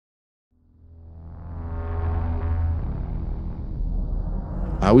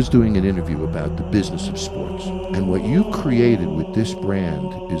I was doing an interview about the business of sports, and what you created with this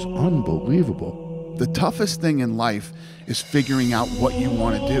brand is unbelievable. The toughest thing in life is figuring out what you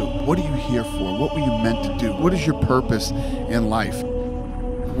want to do. What are you here for? What were you meant to do? What is your purpose in life?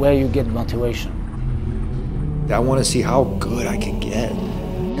 Where you get motivation. I want to see how good I can get.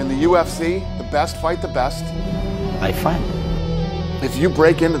 In the UFC, the best fight the best. I find. If you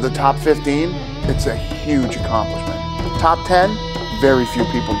break into the top 15, it's a huge accomplishment. Top 10, very few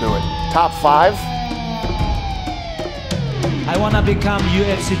people do it. Top 5. I want to become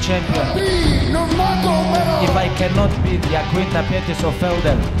UFC champion. If I cannot beat Yaquinta, Pettis or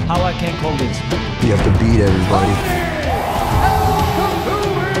Felder, how I can call this? You have to beat everybody.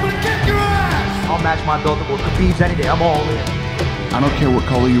 I'll match my belt with Khabib's any day. I'm all in. I don't care what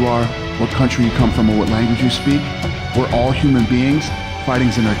color you are, what country you come from, or what language you speak. We're all human beings.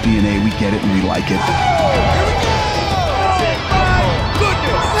 Fighting's in our DNA. We get it and we like it.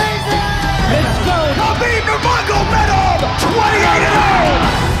 Let's go! Khabib Nurmagomedov,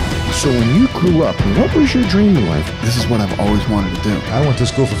 28-0! So when you grew up, what was your dream in life? This is what I've always wanted to do. I went to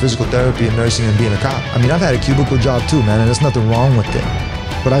school for physical therapy and nursing and being a cop. I mean, I've had a cubicle job too, man, and there's nothing wrong with it.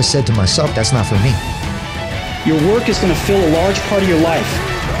 But I said to myself, that's not for me. Your work is going to fill a large part of your life.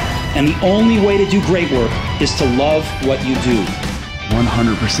 And the only way to do great work is to love what you do.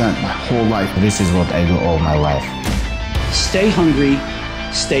 100%, my whole life. This is what I do all my life. Stay hungry,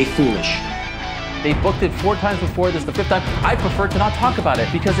 stay foolish. They booked it 4 times before, this is the 5th time. I prefer to not talk about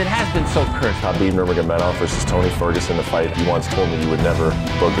it because it has been so cursed. Khabib Nurmagomedov versus Tony Ferguson, the fight you once told me you would never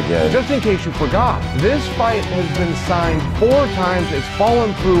book again. Just in case you forgot, this fight has been signed 4 times, it's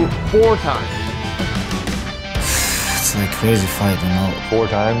fallen through 4 times. It's like a crazy fight, you know. 4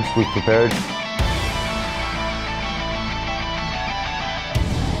 times we've prepared.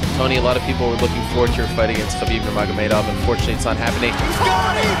 Tony, a lot of people were looking forward to your fight against Khabib Nurmagomedov. Unfortunately, it's not happening.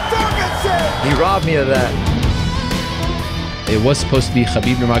 He robbed me of that. It was supposed to be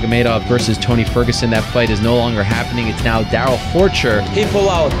Khabib Nurmagomedov versus Tony Ferguson. That fight is no longer happening. It's now Daryl Horcher. He pull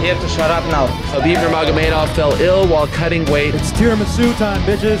out. He have to shut up now. Khabib Nurmagomedov fell ill while cutting weight. It's tiramisu time,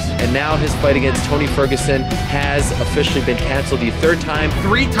 bitches. And now his fight against Tony Ferguson has officially been canceled the 3rd time.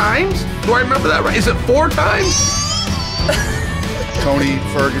 3 times? Do I remember that right? Is it 4 times? Tony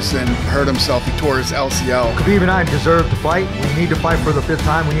Ferguson hurt himself. He tore his LCL. Khabib and I deserve to fight. We need to fight for the 5th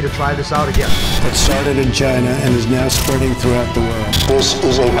time. We need to try this out again. It started in China and is now spreading throughout the world. This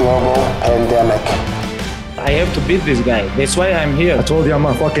is a global pandemic. I have to beat this guy. That's why I'm here. I told you I'm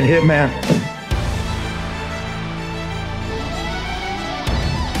a fucking hitman.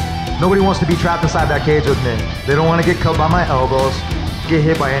 Nobody wants to be trapped inside that cage with me. They don't want to get cut by my elbows, get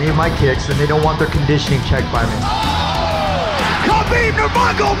hit by any of my kicks, and they don't want their conditioning checked by me. Khabib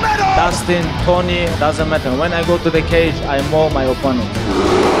Nurmagomedov! Dustin, Tony, doesn't matter. When I go to the cage, I maul my opponent.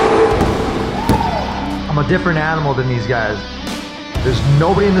 I'm a different animal than these guys. There's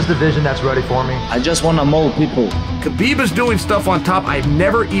nobody in this division that's ready for me. I just want to maul people. Khabib is doing stuff on top I've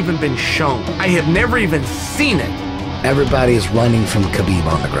never even been shown. I have never even seen it. Everybody is running from Khabib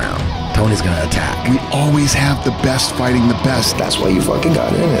on the ground. Tony's gonna attack. We always have the best fighting the best. That's why you fucking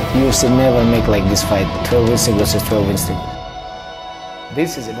got in it. UFC never make like this fight. 12 instinct versus 12 instinct.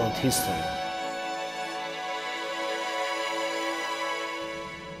 This is about history.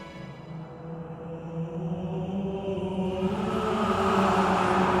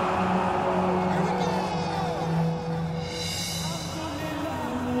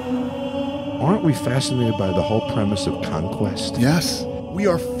 Aren't we fascinated by the whole premise of conquest? Yes. We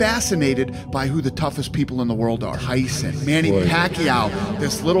are fascinated by who the toughest people in the world are. Tyson, Manny Pacquiao,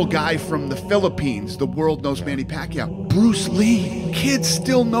 this little guy from the Philippines. The world knows Manny Pacquiao. Bruce Lee. Kids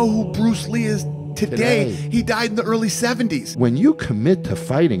still know who Bruce Lee is today. He died in the early 70s. When you commit to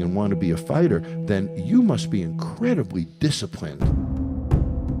fighting and want to be a fighter, then you must be incredibly disciplined.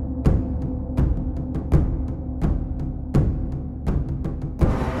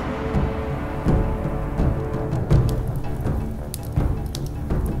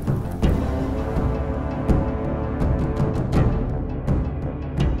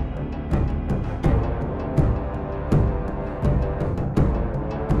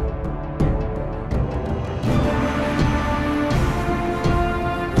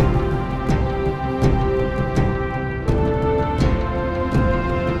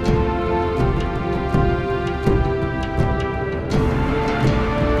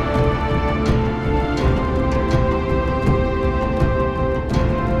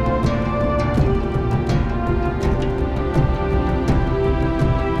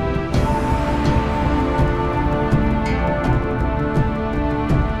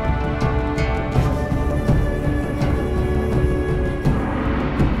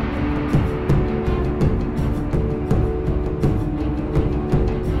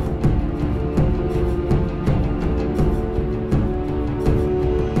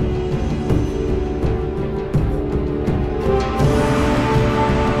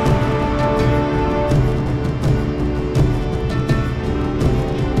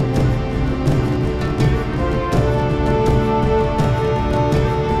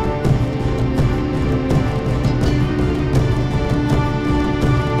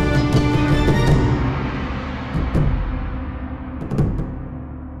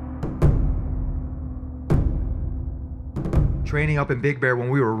 training up in Big Bear, when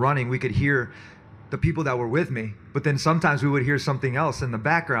we were running, we could hear the people that were with me, but then sometimes we would hear something else in the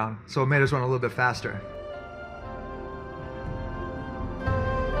background, so it made us run a little bit faster.